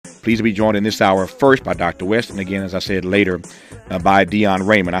Pleased to be joined in this hour first by Dr. West, and again, as I said, later by Dion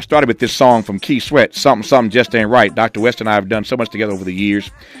Raymond. I started with this song from Keith Sweat, Something, Something Just Ain't Right. Dr. West and I have done so much together over the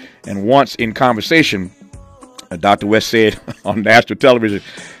years, and once in conversation, Dr. West said on national television,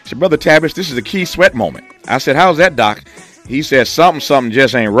 he said, Brother Tavis, this is a Keith Sweat moment. I said, how's that, Doc? He said, something, something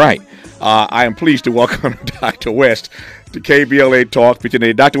just ain't right. I am pleased to welcome Dr. West to KBLA Talk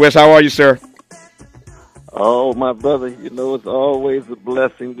today. Dr. West, how are you, sir? Oh, my brother, it's always a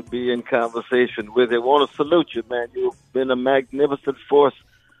blessing to be in conversation with you. I want to salute you, man. You've been a magnificent force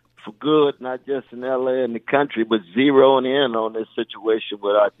for good, not just in L.A. and the country, but zeroing in on this situation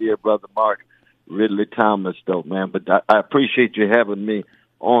with our dear brother Mark Ridley-Thomas, though, man. But I appreciate you having me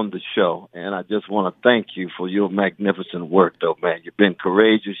on the show, and I just want to thank you for your magnificent work, though, man. You've been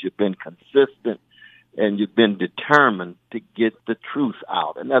courageous, you've been consistent, and you've been determined to get the truth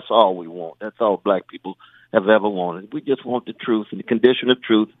out, and that's all we want. That's all black people have ever wanted. We just want the truth, and the condition of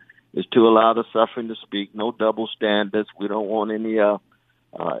truth is to allow the suffering to speak. No double standards. We don't want any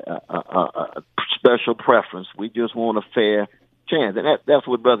special preference. We just want a fair chance, and that's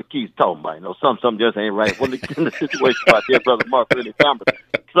what Brother Keith's talking about. Something just ain't right. Well, in the situation about dear Brother Mark Ridley-Thomas,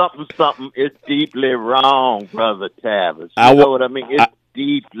 something is deeply wrong, Brother Tavis. You know what I mean? It's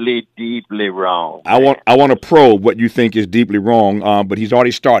deeply, deeply wrong. Man. I want to probe what you think is deeply wrong, but he's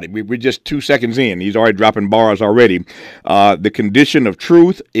already started. We're just 2 seconds in. He's already dropping bars already. The condition of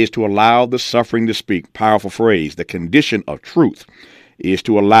truth is to allow the suffering to speak. Powerful phrase. The condition of truth is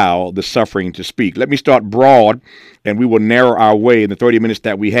to allow the suffering to speak. Let me start broad, and we will narrow our way in the 30 minutes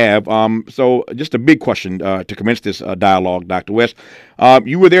that we have. So just a big question to commence this dialogue, Dr. West.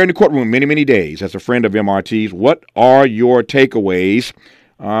 You were there in the courtroom many, many days as a friend of MRT's. What are your takeaways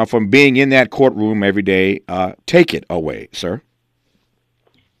from being in that courtroom every day? Take it away, sir.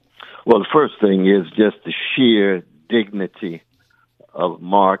 Well, the first thing is just the sheer dignity of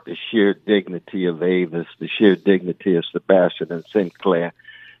Mark, the sheer dignity of Avis, the sheer dignity of Sebastian and Sinclair,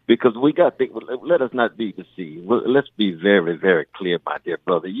 because let us not be deceived. Let's be very, very clear, my dear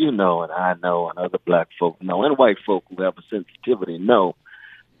brother. You know, and I know, and other black folk know, and white folk who have a sensitivity know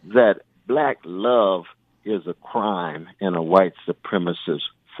that black love is a crime in a white supremacist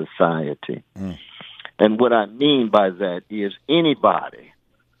society. And what I mean by that is anybody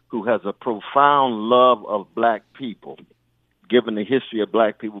who has a profound love of black people, given the history of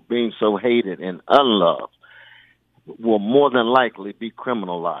black people being so hated and unloved, will more than likely be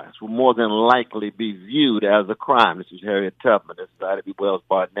criminalized, will more than likely be viewed as a crime. This is Harriet Tubman, this is Ida B. Wells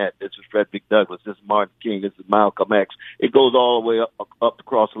Barnett, this is Frederick Douglass, this is Martin King, this is Malcolm X. It goes all the way up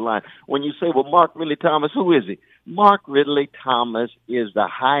across the line. When you say, well, Mark Ridley-Thomas, who is he? Mark Ridley-Thomas is the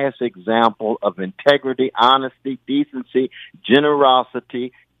highest example of integrity, honesty, decency,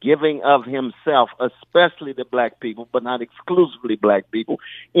 generosity, giving of himself, especially to black people, but not exclusively black people.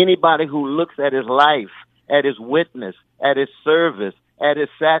 Anybody who looks at his life, at his witness, at his service, at his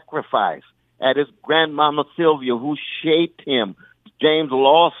sacrifice, at his grandmama Sylvia, who shaped him, James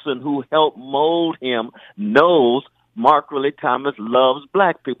Lawson, who helped mold him, knows Mark Ridley-Thomas loves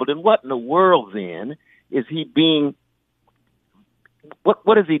black people. Then what in the world, then, is he being,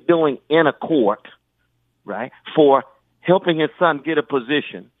 what is he doing in a court, right, for helping his son get a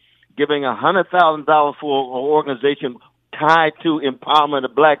position, giving $100,000 for an organization tied to empowerment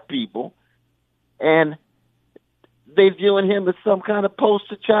of black people, and they viewing him as some kind of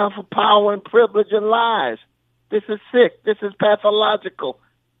poster child for power and privilege and lies. This is sick. This is pathological.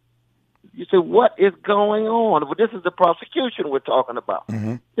 You say, what is going on? Well, this is the prosecution we're talking about.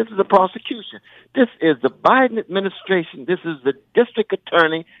 Mm-hmm. This is the prosecution. This is the Biden administration. This is the district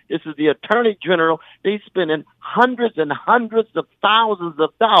attorney. This is the attorney general. They're spending hundreds and hundreds of thousands of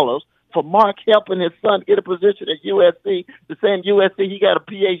dollars for Mark helping his son get a position at USC, the same USC he got a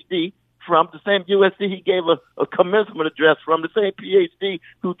PhD from, the same USC he gave a commencement address from, the same PhD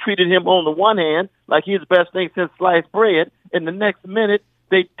who treated him on the one hand like he's the best thing since sliced bread, and the next minute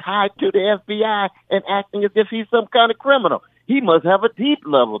they tied to the FBI and acting as if he's some kind of criminal. He must have a deep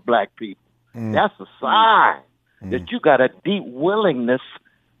love of black people. That's a sign that you got a deep willingness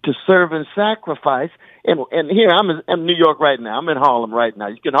to serve and sacrifice. And here, I'm in New York right now. I'm in Harlem right now.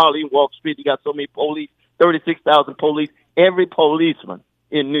 You can hardly even walk the street. You got so many police, 36,000 police. Every policeman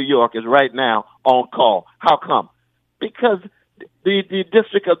in New York is right now on call. How come? Because the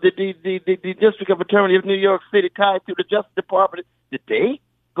district of attorney of New York City tied to the Justice Department, did they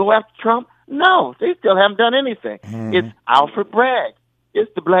go after Trump? No, they still haven't done anything. It's Alfred Bragg.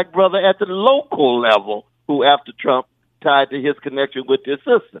 It's the black brother at the local level who, after Trump, tied to his connection with this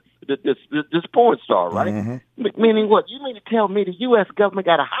sister, this porn star, right? Meaning what? You mean to tell me the U.S. government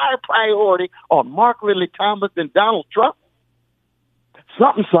got a higher priority on Mark Ridley-Thomas than Donald Trump?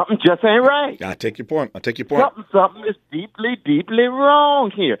 something just ain't right. I take your point. Something is deeply, deeply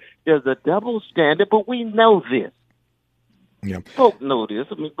wrong here. There's a double standard, but we know this. Yeah. Folk know this.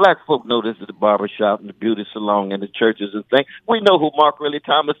 I mean, black folk know this at the barbershop and the beauty salon and the churches and things. We know who Mark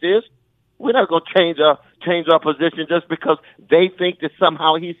Ridley-Thomas is. We're not going to change our position just because they think that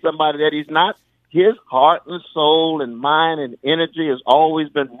somehow he's somebody that he's not. His heart and soul and mind and energy has always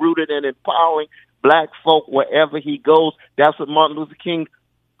been rooted in empowering black folk wherever he goes. That's what Martin Luther King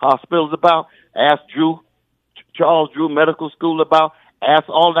Hospital is about. Ask Charles Drew Medical School about. Ask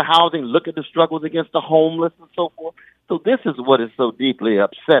all the housing. Look at the struggles against the homeless and so forth. So this is what is so deeply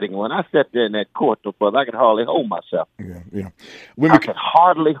upsetting. When I sat there in that court, brother, I could hardly hold myself. Yeah. I could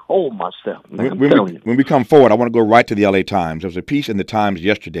hardly hold myself. Man, when we come forward, I want to go right to the LA Times. There was a piece in the Times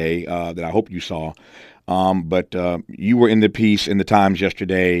yesterday that I hope you saw. But you were in the piece in the Times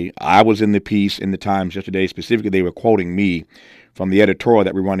yesterday. I was in the piece in the Times yesterday. Specifically, they were quoting me from the editorial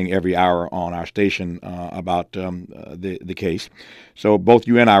that we're running every hour on our station about the case. So both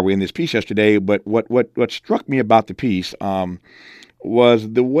you and I were in this piece yesterday. But what struck me about the piece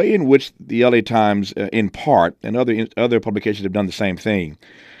was the way in which the LA Times, in part, and other publications have done the same thing.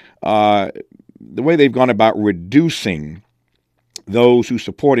 The way they've gone about reducing those who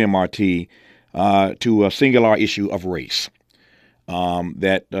support MRT to a singular issue of race.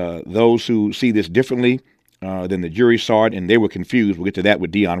 That those who see this differently than the jury saw it, and they were confused. We'll get to that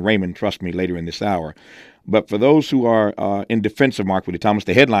with Dion Raymond, trust me, later in this hour. But for those who are in defense of Mark Ridley-Thomas,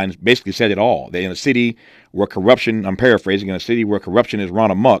 the headlines basically said it all. They're in a city where corruption, I'm paraphrasing, in a city where corruption is run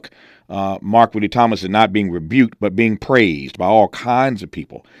amok, Mark Ridley-Thomas is not being rebuked, but being praised by all kinds of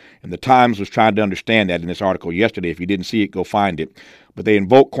people. And the Times was trying to understand that in this article yesterday. If you didn't see it, go find it. But they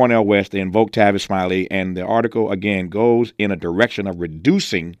invoke Cornel West, they invoke Tavis Smiley, and the article, again, goes in a direction of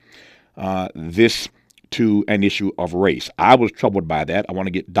reducing this to an issue of race. I was troubled by that. I want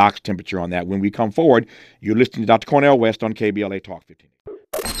to get Doc's temperature on that when we come forward. You're listening to Dr. Cornel West on KBLA Talk 15.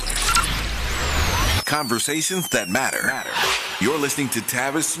 Conversations that matter. You're listening to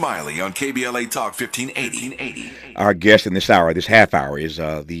Tavis Smiley on KBLA Talk 1580. Our guest in this hour, this half hour, is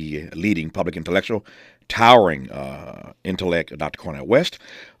the leading public intellectual, towering intellect, Dr. Cornel West,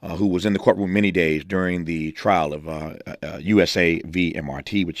 who was in the courtroom many days during the trial of USA v.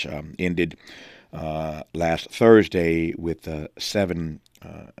 MRT, which ended last Thursday with 7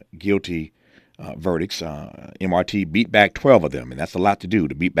 guilty verdicts. MRT beat back 12 of them, and that's a lot to do,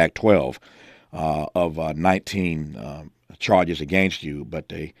 to beat back 12 of 19 charges against you, but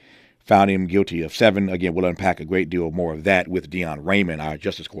they found him guilty of 7. Again, we'll unpack a great deal more of that with Dion Raymond, our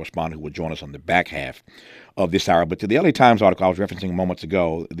justice correspondent, who will join us on the back half of this hour. But to the LA Times article I was referencing moments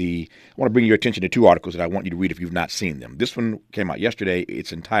ago, I want to bring your attention to 2 articles that I want you to read if you've not seen them. This one came out yesterday.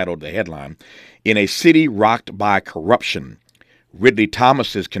 It's entitled, the headline, "In a City Rocked by Corruption,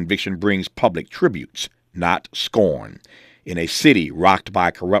 Ridley-Thomas's Conviction Brings Public Tributes, Not Scorn." In a city rocked by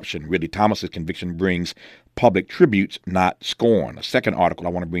corruption, Ridley-Thomas's conviction brings public tributes, not scorn. A second article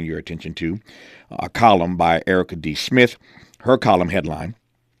I want to bring your attention to, a column by Erica D. Smith. Her column headline,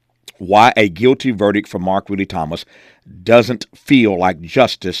 "Why a Guilty Verdict for Mark Ridley-Thomas Doesn't Feel Like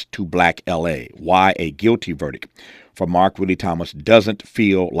Justice to Black L.A." Why a guilty verdict for Mark Ridley-Thomas doesn't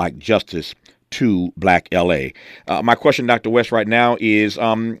feel like justice to Black L.A. My question, Dr. West, right now is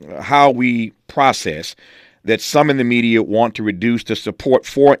how we process that some in the media want to reduce the support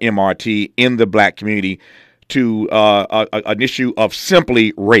for MRT in the black community to an issue of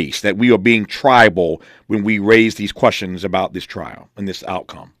simply race, that we are being tribal when we raise these questions about this trial and this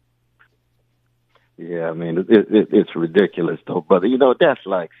outcome. Yeah, I mean, it's ridiculous, though, brother. You know, that's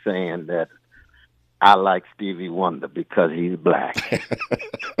like saying that I like Stevie Wonder because he's black.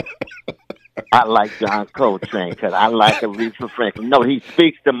 I like John Coltrane because I like Aretha Franklin. No, he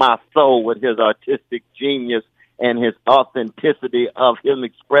speaks to my soul with his artistic genius and his authenticity of him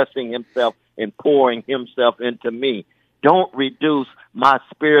expressing himself and pouring himself into me. Don't reduce my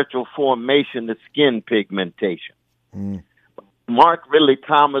spiritual formation to skin pigmentation. Mark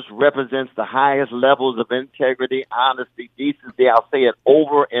Ridley-Thomas represents the highest levels of integrity, honesty, decency. I'll say it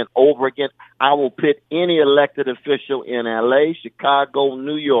over and over again. I will pit any elected official in L.A., Chicago,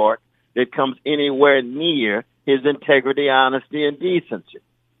 New York that comes anywhere near his integrity, honesty, and decency.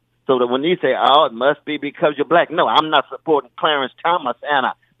 So that when you say, oh, it must be because you're black. No, I'm not supporting Clarence Thomas,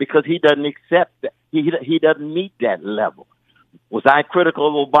 Anna, because he doesn't accept that. He doesn't meet that level. Was I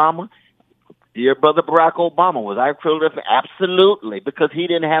critical of Obama? Dear brother Barack Obama, was I critical of him? Absolutely, because he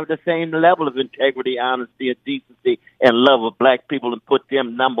didn't have the same level of integrity, honesty, and decency and love of black people and put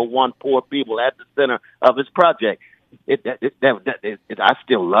them, number one, poor people, at the center of his project. I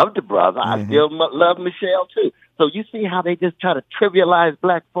still love the brother. I still love Michelle too. So you see how they just try to trivialize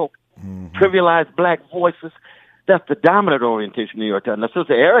black folk, trivialize black voices. That's the dominant orientation of New York Times. Now,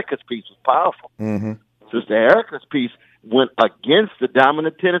 Sister Erica's piece was powerful. Sister Erica's piece went against the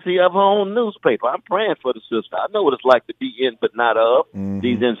dominant tendency of her own newspaper. I'm praying for the sister. I know what it's like to be in but not of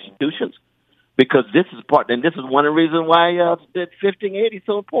these institutions, because this is part, and this is one of the reasons why that 1580 is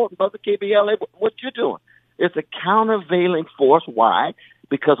so important, Brother KBLA. What you're doing, it's a countervailing force. Why?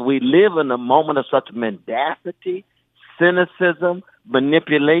 Because we live in a moment of such mendacity, cynicism,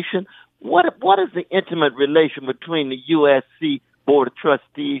 manipulation. What is the intimate relation between the USC Board of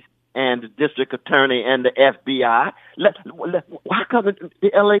Trustees and the district attorney and the FBI? Why come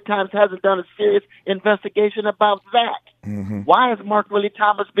the LA Times hasn't done a serious investigation about that? Why is Mark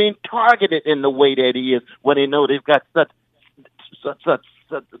Ridley-Thomas being targeted in the way that he is when they know they've got such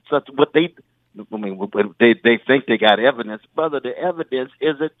what they think they got evidence, brother? The evidence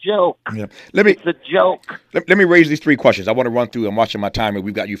is a joke. Yeah. It's a joke. Let me raise these three questions. I want to run through. I'm watching my timer.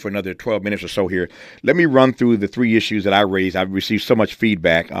 We've got you for another 12 minutes or so here. Let me run through the three issues that I raised. I've received so much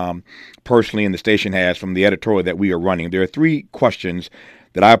feedback personally, and the station has, from the editorial that we are running. There are three questions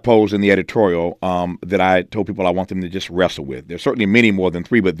that I posed in the editorial that I told people I want them to just wrestle with. There's certainly many more than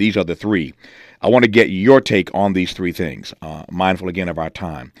three, but these are the three. I want to get your take on these three things, mindful again of our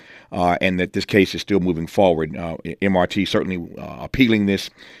time, and that this case is still moving forward. MRT certainly appealing this,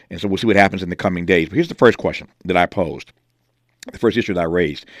 and so we'll see what happens in the coming days. But here's the first question that I posed, the first issue that I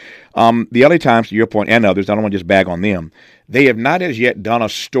raised. The LA Times, to your point, and others, I don't want to just bag on them, they have not as yet done a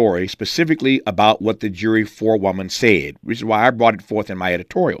story specifically about what the jury forewoman said, which is why I brought it forth in my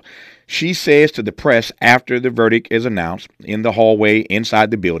editorial. She says to the press after the verdict is announced in the hallway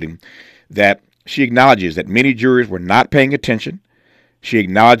inside the building that she acknowledges that many jurors were not paying attention. She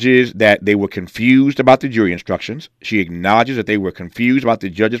acknowledges that they were confused about the jury instructions. She acknowledges that they were confused about the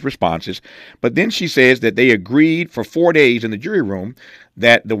judge's responses. But then she says that they agreed for 4 days in the jury room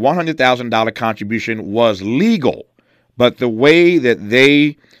that the $100,000 contribution was legal. But the way that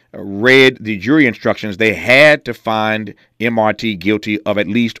they read the jury instructions, they had to find MRT guilty of at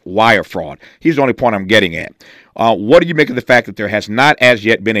least wire fraud. Here's the only point I'm getting at. What do you make of the fact that there has not as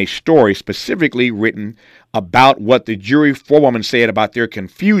yet been a story specifically written about what the jury forewoman said about their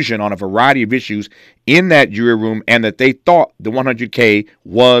confusion on a variety of issues in that jury room, and that they thought the $100K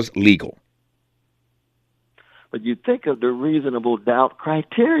was legal? But you think of the reasonable doubt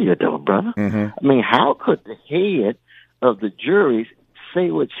criteria, though, brother. I mean, how could the head of the jury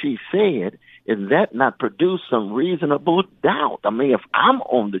say what she said, and that not produce some reasonable doubt? I mean, if I'm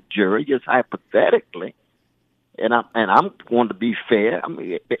on the jury, just hypothetically, and I'm going to be fair, I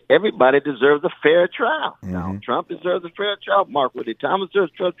mean, everybody deserves a fair trial. Now, Trump deserves a fair trial. Mark Ridley-Thomas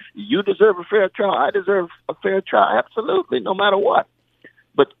deserves a trial. You deserve a fair trial. I deserve a fair trial. Absolutely, no matter what.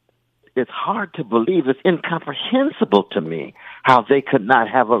 But it's hard to believe. It's incomprehensible to me how they could not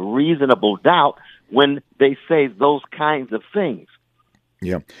have a reasonable doubt when they say those kinds of things.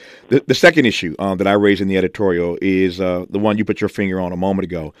 Yeah. The second issue that I raised in the editorial is the one you put your finger on a moment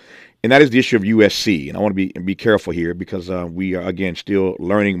ago, and that is the issue of USC. And I want to be careful here because we are, again, still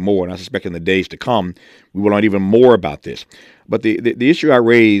learning more, and I suspect in the days to come we will learn even more about this. But the issue I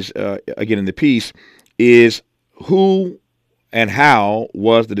raised, again, in the piece is who and how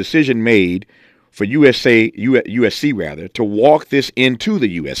was the decision made for USC rather, to walk this into the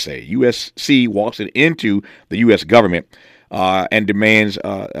USA. USC walks it into the U.S. government and demands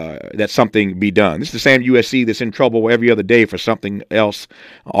that something be done. This is the same USC that's in trouble every other day for something else,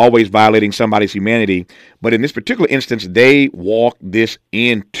 always violating somebody's humanity. But in this particular instance, they walk this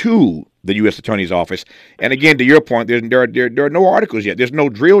into the U.S. Attorney's Office. And again, to your point, there are no articles yet. There's no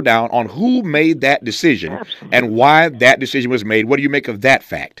drill down on who made that decision and why that decision was made. What do you make of that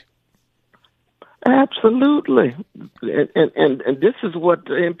fact? Absolutely. And this is what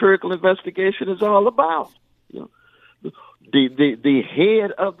empirical investigation is all about. You know, the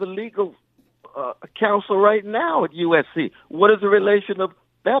head of the legal counsel right now at USC, what is the relation of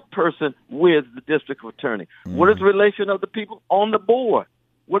that person with the district attorney? What is the relation of the people on the board?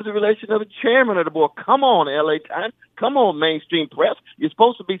 What is the relation of the chairman of the board? Come on, LA Times. Come on, mainstream press. You're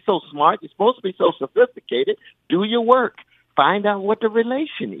supposed to be so smart. You're supposed to be so sophisticated. Do your work. Find out what the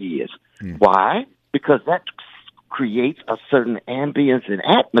relation is. Why? Because that creates a certain ambience and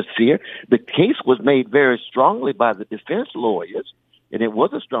atmosphere. The case was made very strongly by the defense lawyers, and it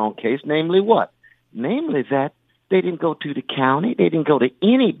was a strong case, namely what? Namely that they didn't go to the county, they didn't go to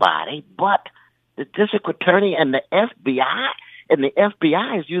anybody but the district attorney and the FBI, and the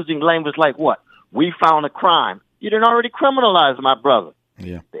FBI is using language like what? We found a crime. You didn't already criminalize my brother.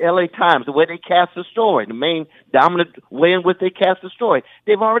 Yeah. The L.A. Times, the way they cast the story, the main dominant way in which they cast the story,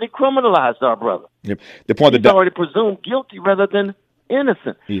 they've already criminalized our brother. Yep. The point He's already presumed guilty rather than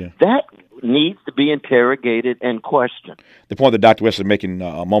innocent. Yeah. That needs to be interrogated and questioned. The point that Dr. West was making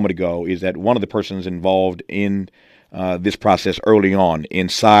a moment ago is that one of the persons involved in this process early on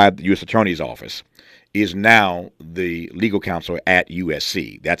inside the U.S. Attorney's Office is now the legal counsel at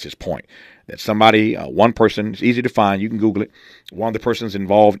USC. That's his point. That somebody, one person, it's easy to find, you can Google it. One of the persons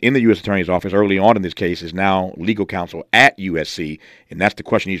involved in the U.S. Attorney's Office early on in this case is now legal counsel at USC, and that's the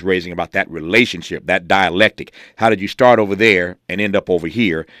question he's raising about that relationship, that dialectic. How did you start over there and end up over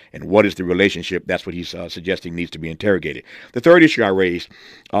here, and what is the relationship? That's what he's suggesting needs to be interrogated. The third issue I raised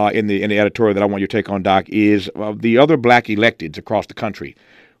in the editorial that I want your take on, Doc, is the other black electeds across the country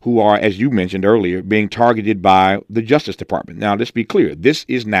who are, as you mentioned earlier, being targeted by the Justice Department. Now, let's be clear. This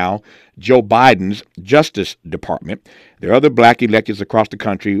is now Joe Biden's Justice Department. There are other black electeds across the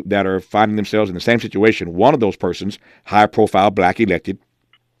country that are finding themselves in the same situation. One of those persons, high-profile black elected,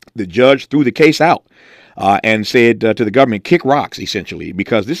 the judge threw the case out and said to the government, kick rocks, essentially,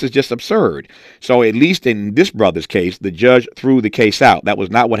 because this is just absurd. So at least in this brother's case, the judge threw the case out. That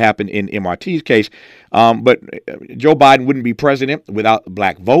was not what happened in MRT's case. But Joe Biden wouldn't be president without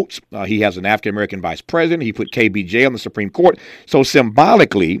black votes. He has an African-American vice president. He put KBJ on the Supreme Court. So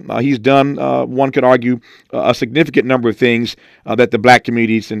symbolically, he's done, one could argue, a significant number of things that the black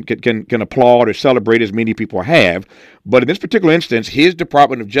communities can applaud or celebrate, as many people have. But in this particular instance, his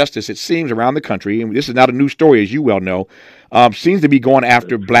Department of Justice, it seems, around the country, and this is not a new story, as you well know, seems to be going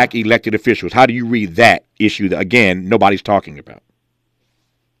after black elected officials. How do you read that issue that, again, nobody's talking about?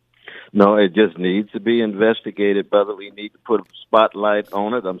 No, it just needs to be investigated, brother. We need to put a spotlight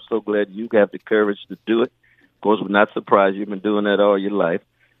on it. I'm so glad you have the courage to do it. Of course, we're not surprised. You've been doing that all your life.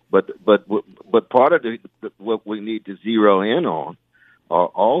 But part of what we need to zero in on are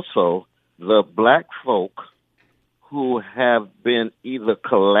also the black folk who have been either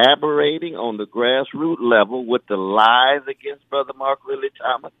collaborating on the grassroots level with the lies against Brother Mark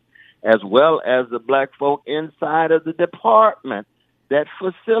Ridley-Thomas, as well as the black folk inside of the department that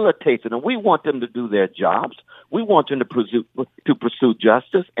facilitates it. And we want them to do their jobs. We want them to pursue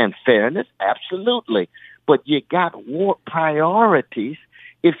justice and fairness, absolutely. But you got warped priorities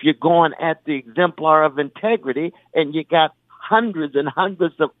if you're going at the exemplar of integrity, and you got hundreds and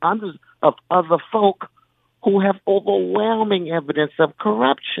hundreds of other folk who have overwhelming evidence of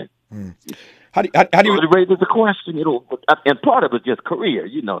corruption. How do you it raises the question? And part of it is just career.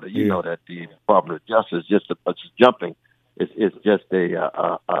 You know that the Department of Justice is just jumping. It's just a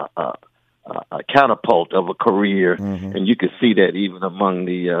catapult of a career, and you can see that even among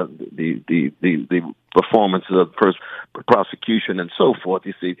the performances of prosecution and so forth.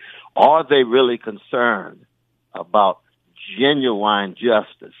 You see, are they really concerned about genuine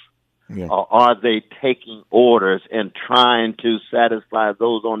justice? Yeah. Or are they taking orders and trying to satisfy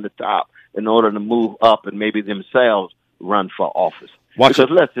those on the top in order to move up and maybe themselves run for office? Because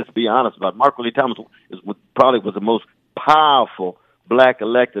let's just be honest about it. Mark Ridley-Thomas probably was the most powerful black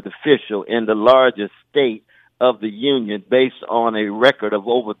elected official in the largest state of the Union, based on a record of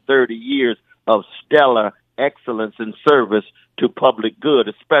over 30 years of stellar excellence and service to public good,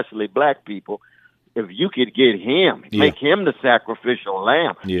 especially black people. If you could get him, make him the sacrificial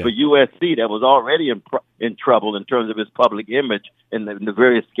lamb for USC, that was already in trouble in terms of its public image and the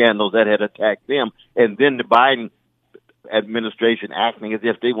various scandals that had attacked them, and then the Biden administration acting as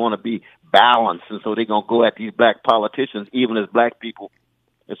if they want to be balanced, and so they're going to go at these black politicians, even as black people,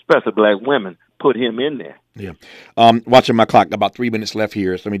 especially black women, put him in there. Yeah. Watching my clock, about 3 minutes left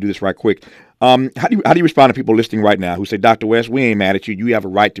here, so let me do this right quick. How do you respond to people listening right now who say, Dr. West, we ain't mad at you. You have a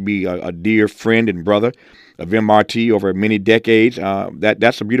right to be a dear friend and brother of MRT over many decades.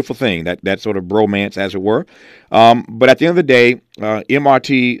 That's a beautiful thing, that sort of bromance, as it were. But at the end of the day,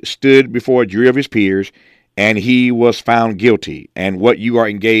 MRT stood before a jury of his peers, and he was found guilty. And what you are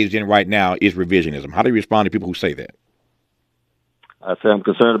engaged in right now is revisionism. How do you respond to people who say that? I say I'm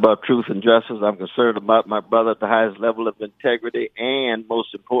concerned about truth and justice. I'm concerned about my brother at the highest level of integrity. And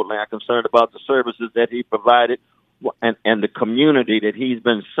most importantly, I'm concerned about the services that he provided and the community that he's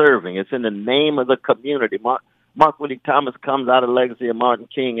been serving. It's in the name of the community. Mark Ridley-Thomas comes out of the legacy of Martin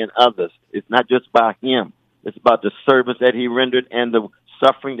King and others. It's not just about him. It's about the service that he rendered and the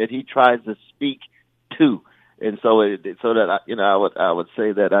suffering that he tries to speak to. And so I would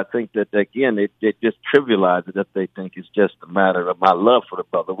say that I think that, again, they just trivialize it if they think it's just a matter of my love for the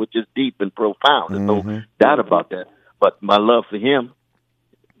brother, which is deep and profound. There's no doubt about that. But my love for him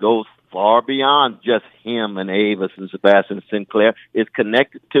goes far beyond just him and Avis and Sebastian Sinclair. It's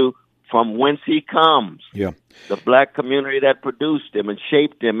connected to from whence he comes. Yeah. The black community that produced him and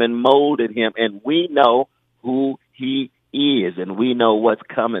shaped him and molded him. And we know who he is, and we know what's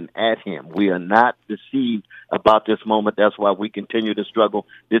coming at him. We are not deceived about this moment. That's why we continue to struggle.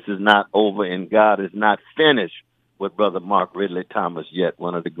 This is not over, and God is not finished with Brother Mark Ridley-Thomas yet,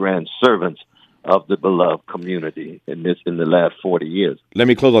 one of the grand servants of the beloved community in the last 40 years. Let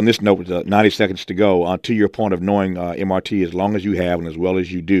me close on this note with 90 seconds to go. To your point of knowing MRT as long as you have and as well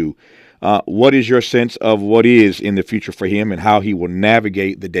as you do, what is your sense of what is in the future for him and how he will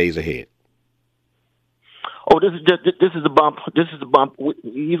navigate the days ahead? Oh, this is a bump. This is a bump.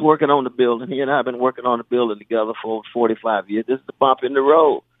 He's working on the building. He and I have been working on the building together for over 45 years. This is the bump in the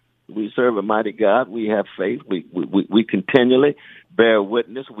road. We serve a mighty God. We have faith. We continually bear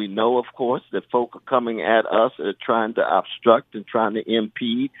witness. We know, of course, that folk are coming at us trying to obstruct and trying to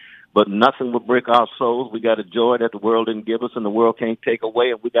impede, but nothing will break our souls. We got a joy that the world didn't give us and the world can't take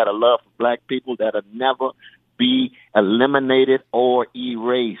away, and we got a love for black people that'll never be eliminated or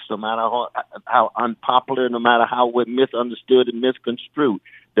erased, no matter how unpopular, no matter how we're misunderstood and misconstrued.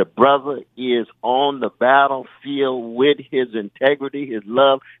 The brother is on the battlefield with his integrity, his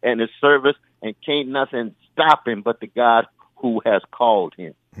love, and his service, and can't nothing stop him but the God who has called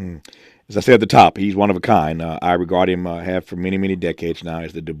him. As I said at the top, he's one of a kind. I regard him, have for many, many decades now,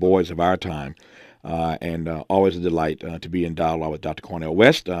 as the Du Bois of our time. And always a delight to be in dialogue with Dr. Cornel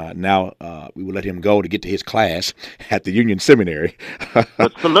West. Now we will let him go to get to his class at the Union Seminary.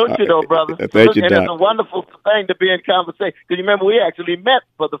 But salute you, though, brother. Thank you, and Doc. it's a wonderful thing to be in conversation. Because you remember, we actually met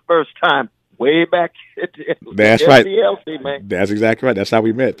for the first time way back at That's right. SDLC, man. That's exactly right. That's how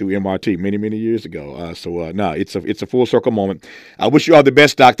we met, through MRT many, many years ago. No, it's a full circle moment. I wish you all the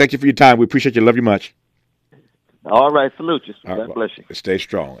best, Doc. Thank you for your time. We appreciate you. Love you much. All right, salute you. All God right, bless you. Stay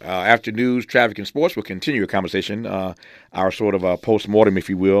strong. After news, traffic, and sports, we'll continue a conversation, our sort of post-mortem, if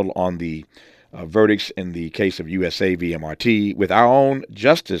you will, on the verdicts in the case of USA v. MRT with our own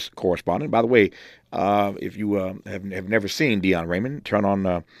justice correspondent. By the way, if you have never seen Dion Raymond, turn on,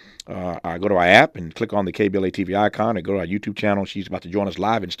 go to our app and click on the KBLA TV icon and go to our YouTube channel. She's about to join us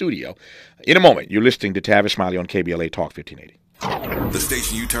live in studio. In a moment, you're listening to Tavis Smiley on KBLA Talk 1580. The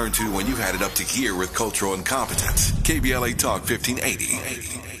station you turn to when you've had it up to gear with cultural incompetence. KBLA Talk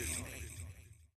 1580.